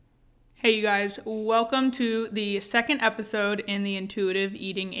Hey you guys, welcome to the second episode in the Intuitive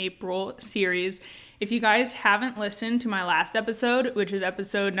Eating April series. If you guys haven't listened to my last episode, which is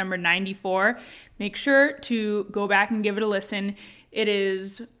episode number 94, make sure to go back and give it a listen. It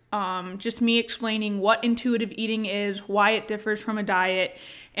is just me explaining what intuitive eating is, why it differs from a diet,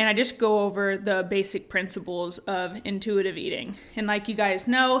 and I just go over the basic principles of intuitive eating. And like you guys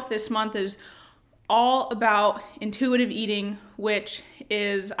know, this month is all about intuitive eating, which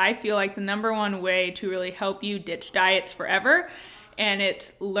is, I feel like, the number one way to really help you ditch diets forever, and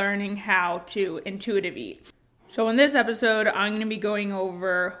it's learning how to intuitive eat. So in this episode, I'm going to be going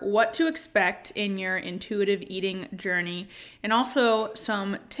over what to expect in your intuitive eating journey, and also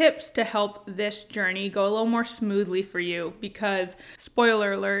some tips to help this journey go a little more smoothly for you, because,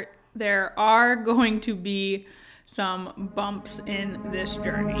 spoiler alert, there are going to be some bumps in this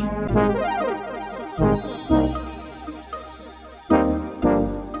journey.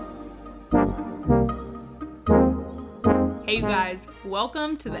 Hey you guys,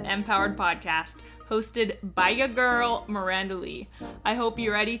 welcome to the Empowered Podcast, hosted by your girl, Miranda Lee. I hope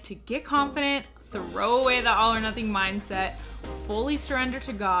you're ready to get confident, throw away the all or nothing mindset, fully surrender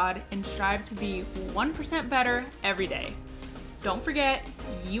to God, and strive to be 1% better every day. Don't forget,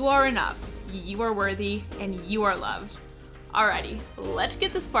 you are enough, you are worthy, and you are loved. Alrighty, let's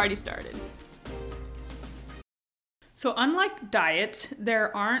get this party started. So unlike diets,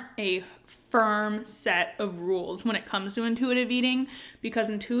 there aren't a firm set of rules when it comes to intuitive eating, because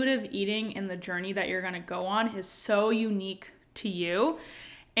intuitive eating and the journey that you're going to go on is so unique to you.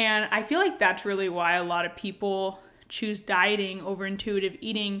 And I feel like that's really why a lot of people choose dieting over intuitive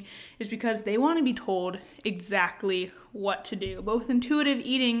eating, is because they want to be told exactly what to do. But with intuitive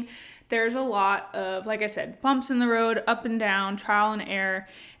eating, there's a lot of, like I said, bumps in the road, up and down, trial and error.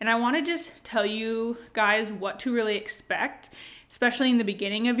 And I want to just tell you guys what to really expect, especially in the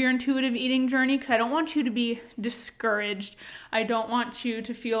beginning of your intuitive eating journey, because I don't want you to be discouraged. I don't want you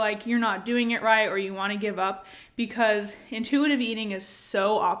to feel like you're not doing it right or you want to give up, because intuitive eating is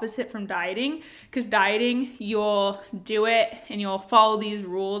so opposite from dieting. Because dieting, you'll do it and you'll follow these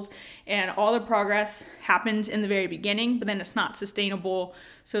rules and all the progress happens in the very beginning, but then it's not sustainable.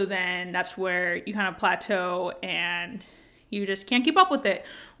 So then that's where you kind of plateau and you just can't keep up with it.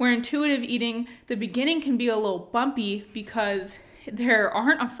 Where intuitive eating, the beginning can be a little bumpy because there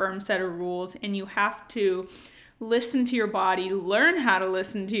aren't a firm set of rules and you have to listen to your body, learn how to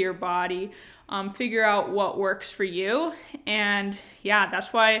listen to your body, figure out what works for you. And yeah,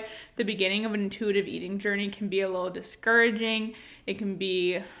 that's why the beginning of an intuitive eating journey can be a little discouraging. It can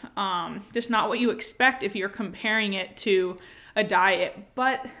be just not what you expect if you're comparing it to a diet.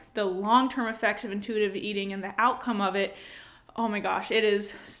 But the long-term effects of intuitive eating and the outcome of it, oh my gosh, it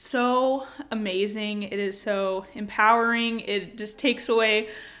is so amazing. It is so empowering. It just takes away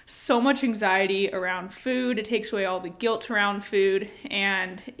so much anxiety around food. It takes away all the guilt around food.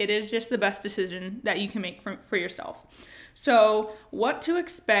 And it is just the best decision that you can make for yourself. So what to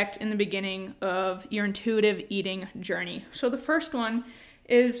expect in the beginning of your intuitive eating journey. So the first one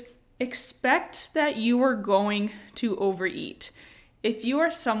is expect that you are going to overeat. If you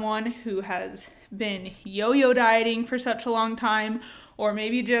are someone who has been yo-yo dieting for such a long time, or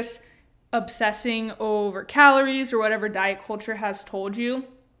maybe just obsessing over calories or whatever diet culture has told you,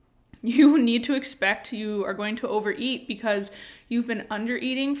 you need to expect you are going to overeat, because you've been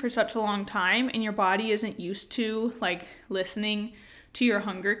under-eating for such a long time and your body isn't used to listening to your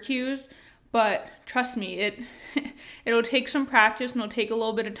hunger cues. But trust me, it'll take some practice and it'll take a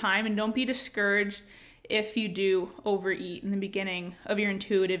little bit of time, and don't be discouraged if you do overeat in the beginning of your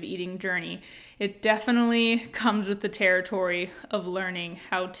intuitive eating journey. It definitely comes with the territory of learning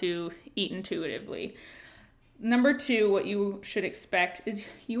how to eat intuitively. Number 2, what you should expect is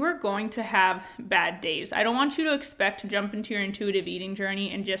you are going to have bad days. I don't want you to expect to jump into your intuitive eating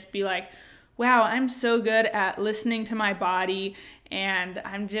journey and just be like, wow, I'm so good at listening to my body and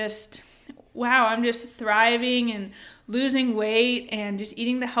I'm just thriving and losing weight and just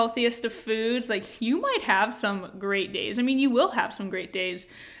eating the healthiest of foods. You might have some great days. I mean, you will have some great days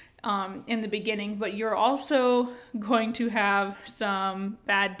in the beginning, but you're also going to have some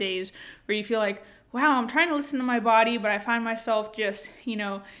bad days where you feel like, wow, I'm trying to listen to my body, but I find myself just,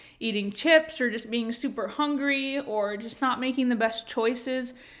 eating chips or just being super hungry or just not making the best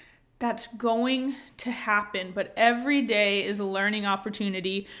choices. That's going to happen, but every day is a learning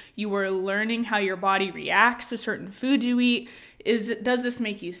opportunity. You are learning how your body reacts to certain foods you eat. Does this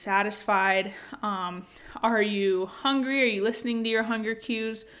make you satisfied? Are you hungry? Are you listening to your hunger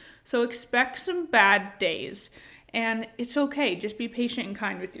cues? So expect some bad days, and it's okay. Just be patient and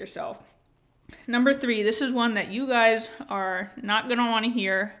kind with yourself. Number 3, this is one that you guys are not going to want to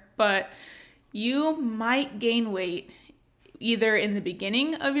hear, but you might gain weight either in the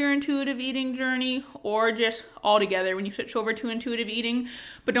beginning of your intuitive eating journey or just altogether when you switch over to intuitive eating.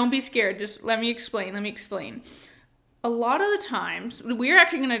 But don't be scared. Just let me explain. A lot of the times, we're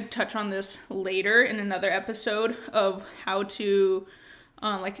actually going to touch on this later in another episode of how to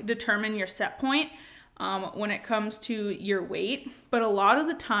determine your set point when it comes to your weight. But a lot of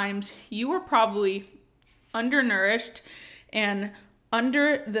the times you are probably undernourished and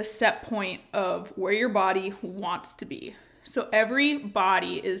under the set point of where your body wants to be. So every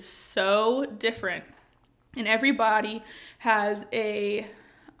body is so different, and every body has a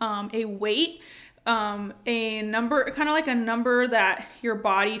weight, a number, kind of like a number that your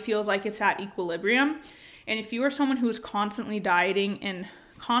body feels like it's at equilibrium. And if you are someone who is constantly dieting and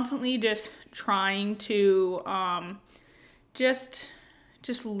constantly just trying to just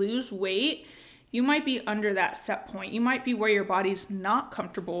lose weight, you might be under that set point. You might be where your body's not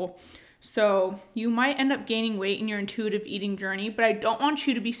comfortable. So you might end up gaining weight in your intuitive eating journey, but I don't want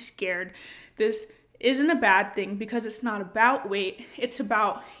you to be scared. This isn't a bad thing because it's not about weight. It's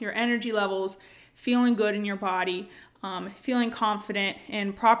about your energy levels, feeling good in your body, feeling confident,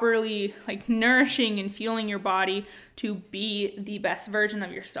 and properly nourishing and fueling your body to be the best version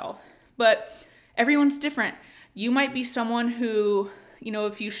of yourself. But everyone's different. You might be someone who,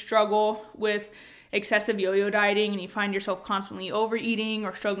 if you struggle with excessive yo-yo dieting and you find yourself constantly overeating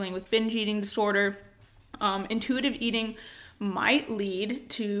or struggling with binge eating disorder, intuitive eating might lead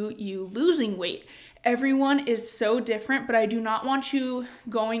to you losing weight. Everyone is so different, but I do not want you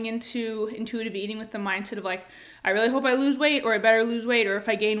going into intuitive eating with the mindset of I really hope I lose weight, or I better lose weight, or if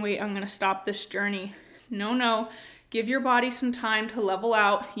I gain weight, I'm going to stop this journey. No. Give your body some time to level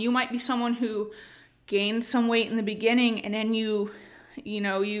out. You might be someone who gains some weight in the beginning, and then you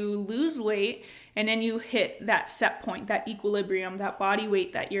lose weight, and then you hit that set point, that equilibrium, that body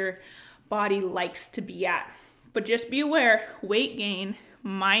weight that your body likes to be at. But just be aware, weight gain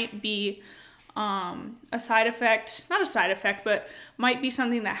might be but might be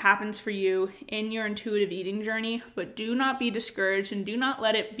something that happens for you in your intuitive eating journey. But do not be discouraged, and do not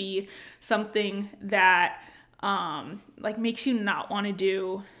let it be something that makes you not want to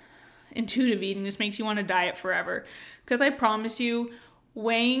do intuitive eating. Just makes you want to diet forever. Because I promise you,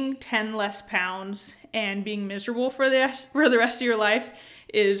 weighing 10 less pounds and being miserable for the rest of your life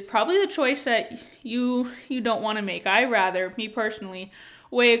is probably the choice that you don't want to make. I rather, me personally,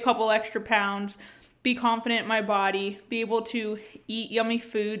 weigh a couple extra pounds, be confident in my body, be able to eat yummy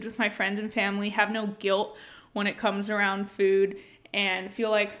food with my friends and family, have no guilt when it comes around food, and feel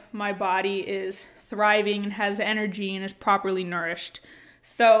like my body is thriving and has energy and is properly nourished.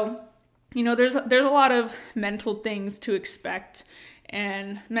 So, there's a lot of mental things to expect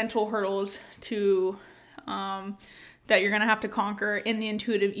and mental hurdles to that you're going to have to conquer in the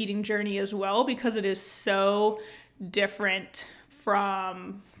intuitive eating journey as well, because it is so different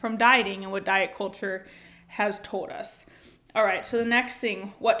from dieting and what diet culture has told us. All right, so the next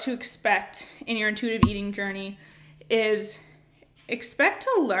thing, what to expect in your intuitive eating journey is expect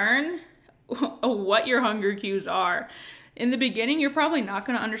to learn what your hunger cues are. In the beginning, you're probably not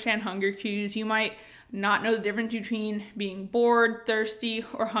going to understand hunger cues. You might not know the difference between being bored, thirsty,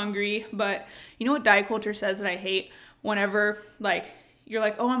 or hungry. But you know what diet culture says that I hate? Whenever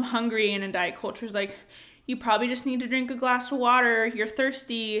you're oh, I'm hungry, and in diet culture is you probably just need to drink a glass of water, you're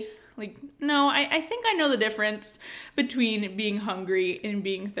thirsty. No, I think I know the difference between being hungry and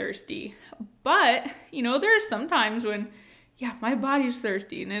being thirsty. But, there are some times when, my body's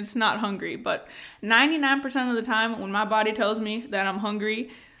thirsty and it's not hungry. But 99% of the time when my body tells me that I'm hungry,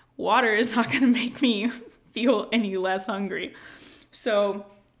 water is not going to make me feel any less hungry. So,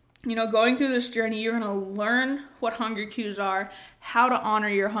 going through this journey, you're going to learn what hunger cues are, how to honor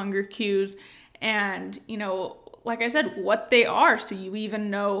your hunger cues, and, like I said, what they are, so you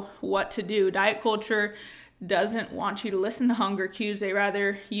even know what to do. Diet culture doesn't want you to listen to hunger cues. They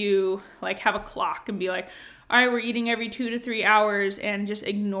rather you have a clock and be all right, we're eating every 2 to 3 hours, and just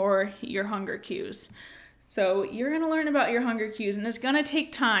ignore your hunger cues. So you're going to learn about your hunger cues, and it's going to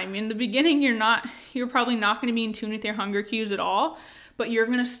take time. In the beginning, you're probably not going to be in tune with your hunger cues at all, but you're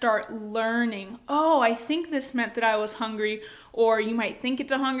going to start learning, oh, I think this meant that I was hungry, or you might think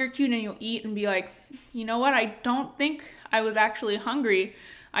it's a hunger cue, and you'll eat and be you know what, I don't think I was actually hungry.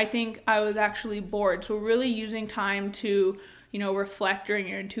 I think I was actually bored. So really using time to, reflect during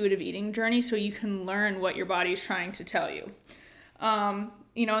your intuitive eating journey so you can learn what your body is trying to tell you.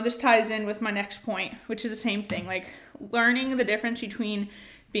 This ties in with my next point, which is the same thing, learning the difference between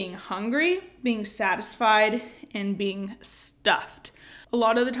being hungry, being satisfied, and being stuffed. A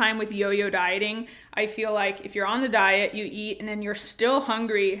lot of the time with yo-yo dieting, I feel like if you're on the diet, you eat, and then you're still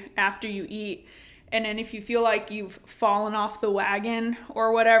hungry after you eat. And then if you feel like you've fallen off the wagon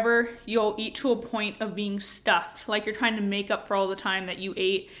or whatever, you'll eat to a point of being stuffed, like you're trying to make up for all the time that you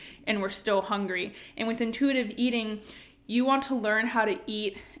ate and were still hungry. And with intuitive eating, you want to learn how to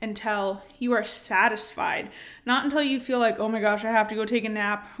eat until you are satisfied, not until you feel like, oh my gosh, I have to go take a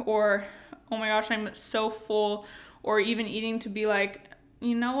nap, or oh my gosh, I'm so full, or even eating to be like,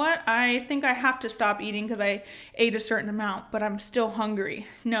 you know what, I think I have to stop eating because I ate a certain amount, but I'm still hungry.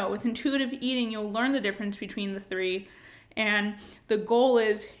 No, with intuitive eating, you'll learn the difference between the three. And the goal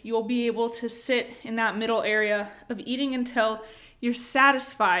is you'll be able to sit in that middle area of eating until you're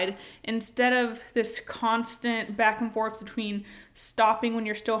satisfied, instead of this constant back and forth between stopping when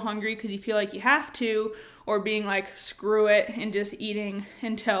you're still hungry because you feel like you have to, or being like, screw it, and just eating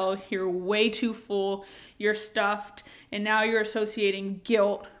until you're way too full, you're stuffed, and now you're associating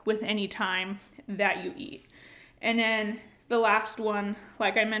guilt with any time that you eat. And then the last one,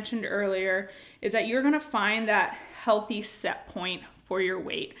 like I mentioned earlier, is that you're going to find that healthy set point for your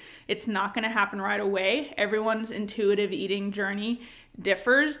weight. It's not going to happen right away. Everyone's intuitive eating journey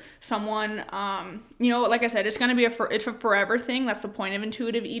differs. Someone, like I said, it's going to be it's a forever thing. That's the point of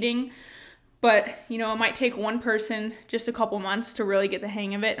intuitive eating. But, it might take one person just a couple months to really get the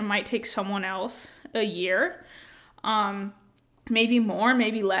hang of it. It might take someone else a year, maybe more,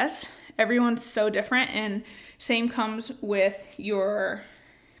 maybe less. Everyone's so different. And same comes with your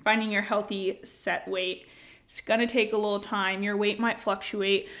finding your healthy set weight. It's going to take a little time. Your weight might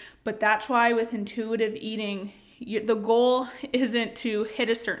fluctuate, but that's why with intuitive eating, the goal isn't to hit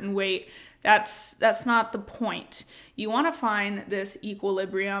a certain weight. That's not the point. You want to find this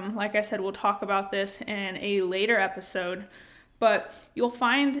equilibrium. Like I said, we'll talk about this in a later episode, but you'll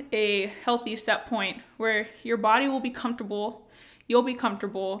find a healthy set point where your body will be comfortable, you'll be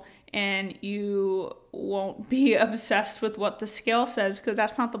comfortable, and you won't be obsessed with what the scale says, because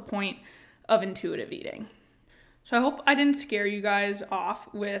that's not the point of intuitive eating. So I hope I didn't scare you guys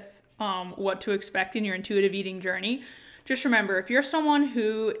off with what to expect in your intuitive eating journey. Just remember, if you're someone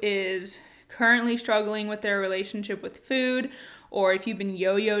who is currently struggling with their relationship with food, or if you've been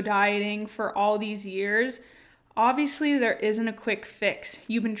yo-yo dieting for all these years, obviously there isn't a quick fix.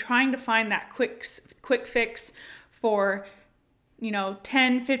 You've been trying to find that quick fix for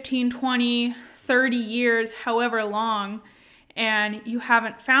 10, 15, 20, 30 years, however long, and you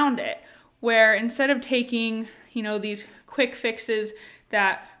haven't found it. Where instead of taking these quick fixes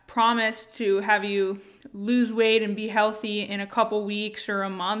that promise to have you lose weight and be healthy in a couple weeks or a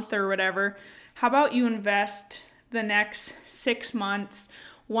month or whatever, how about you invest the next 6 months,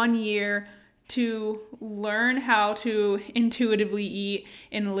 1 year to learn how to intuitively eat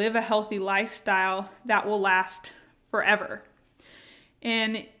and live a healthy lifestyle that will last forever.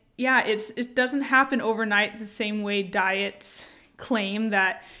 And yeah, it doesn't happen overnight the same way diets claim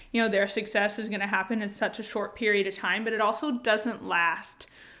that their success is going to happen in such a short period of time, but it also doesn't last.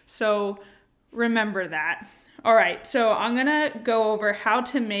 So remember that. All right, so I'm going to go over how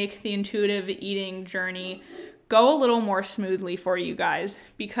to make the intuitive eating journey go a little more smoothly for you guys,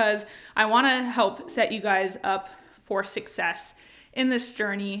 because I want to help set you guys up for success in this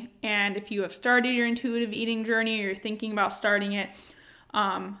journey. And if you have started your intuitive eating journey, or you're thinking about starting it,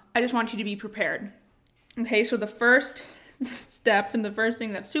 I just want you to be prepared. Okay, so the first step and the first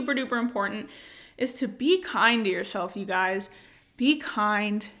thing that's super duper important is to be kind to yourself, you guys. Be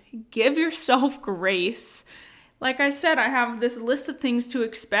kind. Give yourself grace. Like I said, I have this list of things to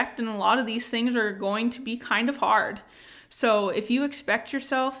expect, and a lot of these things are going to be kind of hard. So if you expect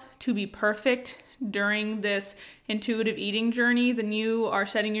yourself to be perfect during this intuitive eating journey, then you are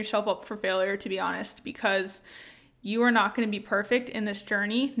setting yourself up for failure, to be honest, because you are not going to be perfect in this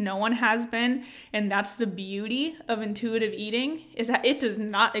journey. No one has been. And that's the beauty of intuitive eating, is that it does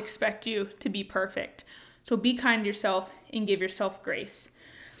not expect you to be perfect. So be kind to yourself and give yourself grace.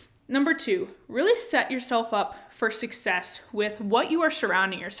 Number 2, really set yourself up for success with what you are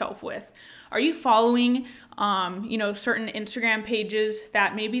surrounding yourself with. Are you following, certain Instagram pages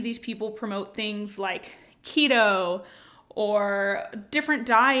that maybe these people promote things like keto or different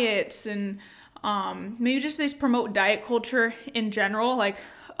diets, and maybe just they promote diet culture in general, like,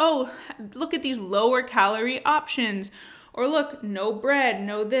 oh, look at these lower calorie options, or look, no bread,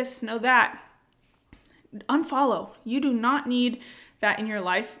 no this, no that. Unfollow. You do not need that in your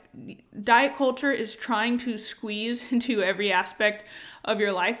life. Diet culture is trying to squeeze into every aspect of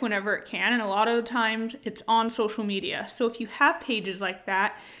your life whenever it can, and a lot of the times it's on social media. So if you have pages like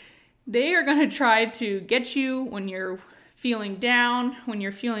that, they are going to try to get you when you're feeling down, when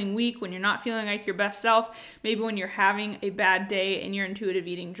you're feeling weak, when you're not feeling like your best self, maybe when you're having a bad day in your intuitive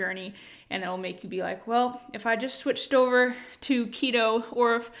eating journey, and it'll make you be like, well, if I just switched over to keto,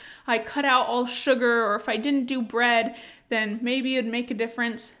 or if I cut out all sugar, or if I didn't do bread, then maybe it'd make a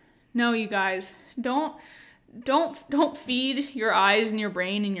difference. No, you guys, don't feed your eyes and your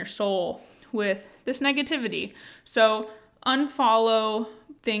brain and your soul with this negativity. So unfollow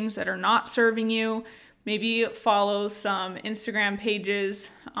things that are not serving you. Maybe follow some Instagram pages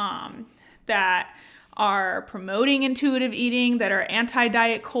that are promoting intuitive eating, that are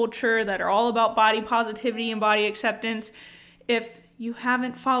anti-diet culture, that are all about body positivity and body acceptance. If you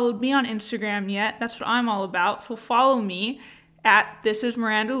haven't followed me on Instagram yet, that's what I'm all about. So follow me at This Is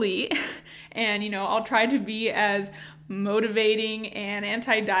Miranda Lee. And, I'll try to be as motivating and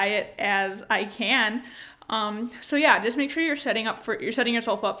anti-diet as I can. So yeah, just make sure you're setting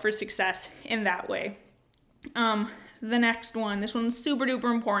yourself up for success in that way. The next one, this one's super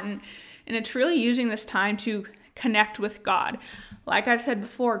duper important, and it's really using this time to connect with God. Like I've said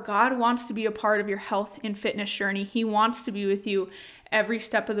before, God wants to be a part of your health and fitness journey. He wants to be with you every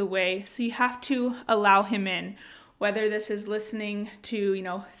step of the way. So you have to allow him in, whether this is listening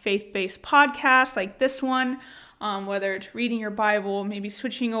to, faith-based podcasts like this one, whether it's reading your Bible, maybe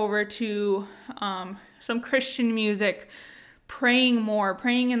switching over to some Christian music, praying more,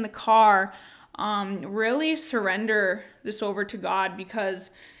 praying in the car. Really surrender this over to God,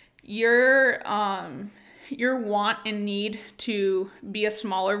 because your want and need to be a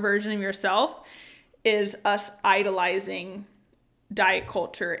smaller version of yourself is us idolizing diet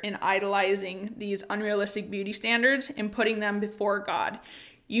culture and idolizing these unrealistic beauty standards and putting them before God.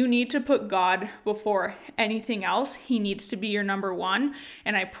 You need to put God before anything else. He needs to be your number one.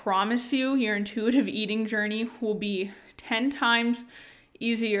 And I promise you, your intuitive eating journey will be 10 times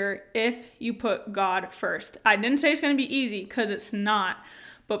easier if you put God first. I didn't say it's going to be easy, because it's not.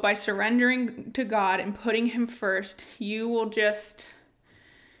 But by surrendering to God and putting him first, you will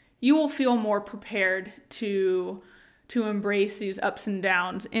feel more prepared to embrace these ups and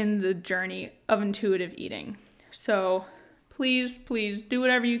downs in the journey of intuitive eating. So please do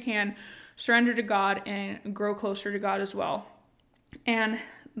whatever you can. Surrender to God and grow closer to God as well. And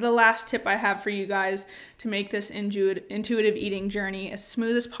the last tip I have for you guys to make this intuitive eating journey as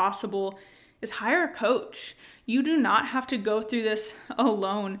smooth as possible is hire a coach. You do not have to go through this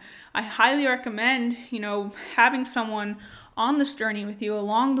alone. I highly recommend, having someone on this journey with you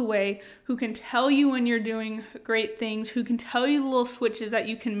along the way who can tell you when you're doing great things, who can tell you the little switches that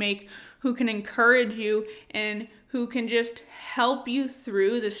you can make, who can encourage you, and who can just help you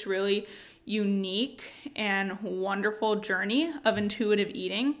through this really unique and wonderful journey of intuitive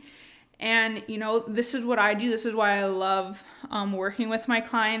eating. And, this is what I do. This is why I love working with my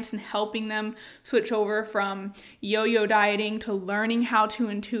clients and helping them switch over from yo-yo dieting to learning how to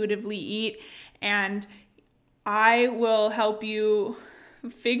intuitively eat. And I will help you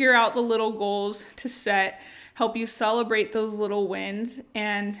figure out the little goals to set, help you celebrate those little wins,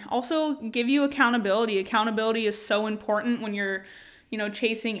 and also give you accountability. Accountability is so important when you're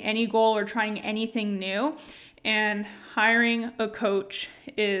chasing any goal or trying anything new. And hiring a coach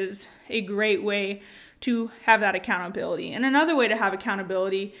is a great way to have that accountability. And another way to have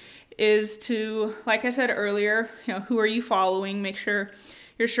accountability is to, like I said earlier, who are you following? Make sure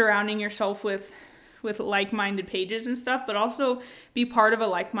you're surrounding yourself with like-minded pages and stuff, but also be part of a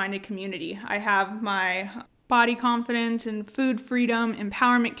like-minded community. I have my body confidence and food freedom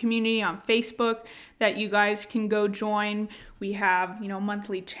empowerment community on Facebook that you guys can go join. We have,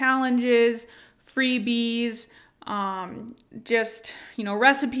 monthly challenges, freebies,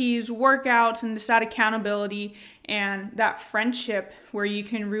 recipes, workouts, and just that accountability and that friendship where you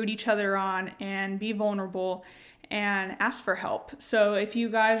can root each other on and be vulnerable and ask for help. So if you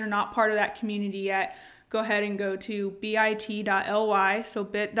guys are not part of that community yet, go ahead and go to bit.ly, so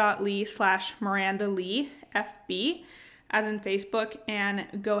bit.ly/Miranda Lee, FB, as in Facebook, and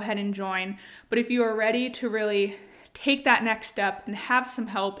go ahead and join. But if you are ready to really take that next step and have some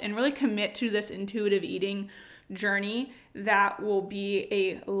help and really commit to this intuitive eating journey that will be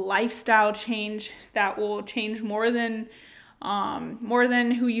a lifestyle change, that will change more than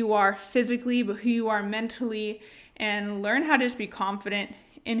who you are physically, but who you are mentally, and learn how to just be confident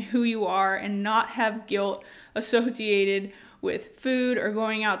in who you are and not have guilt associated with food or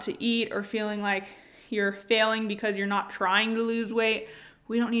going out to eat or feeling like you're failing because you're not trying to lose weight.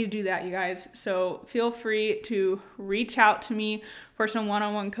 We don't need to do that, you guys. So feel free to reach out to me for some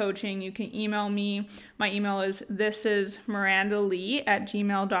one-on-one coaching. You can email me. My email is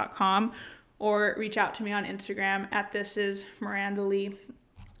thisismirandalee@gmail.com, or reach out to me on Instagram at thisismirandalee.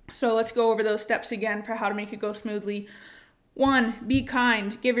 So let's go over those steps again for how to make it go smoothly. 1, be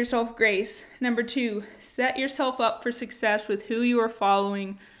kind, give yourself grace. Number 2, set yourself up for success with who you are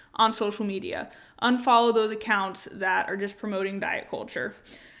following on social media. Unfollow those accounts that are just promoting diet culture.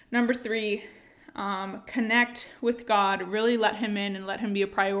 Number 3, connect with God, really let him in and let him be a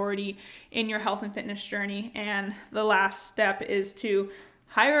priority in your health and fitness journey. And the last step is to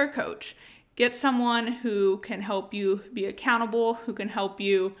hire a coach. Get someone who can help you be accountable, who can help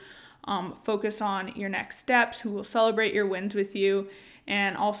you focus on your next steps, who will celebrate your wins with you,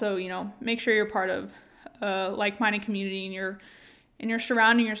 and also, make sure you're part of a like-minded community and you're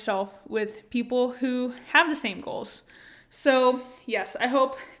surrounding yourself with people who have the same goals. So, yes, I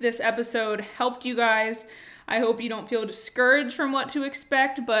hope this episode helped you guys. I hope you don't feel discouraged from what to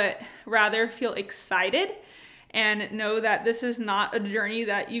expect, but rather feel excited and know that this is not a journey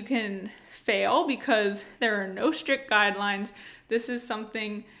that you can fail because there are no strict guidelines. This is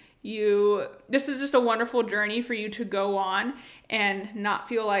just a wonderful journey for you to go on and not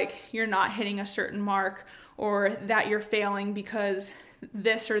feel like you're not hitting a certain mark or that you're failing because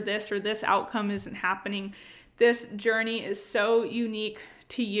this or this outcome isn't happening. This journey is so unique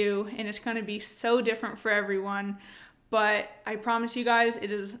to you and it's going to be so different for everyone. But I promise you guys,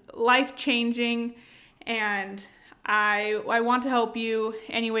 it is life-changing, and I want to help you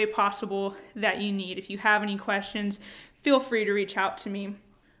any way possible that you need. If you have any questions, feel free to reach out to me.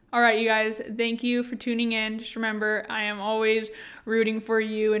 All right, you guys, thank you for tuning in. Just remember, I am always rooting for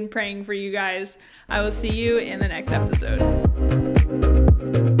you and praying for you guys. I will see you in the next episode.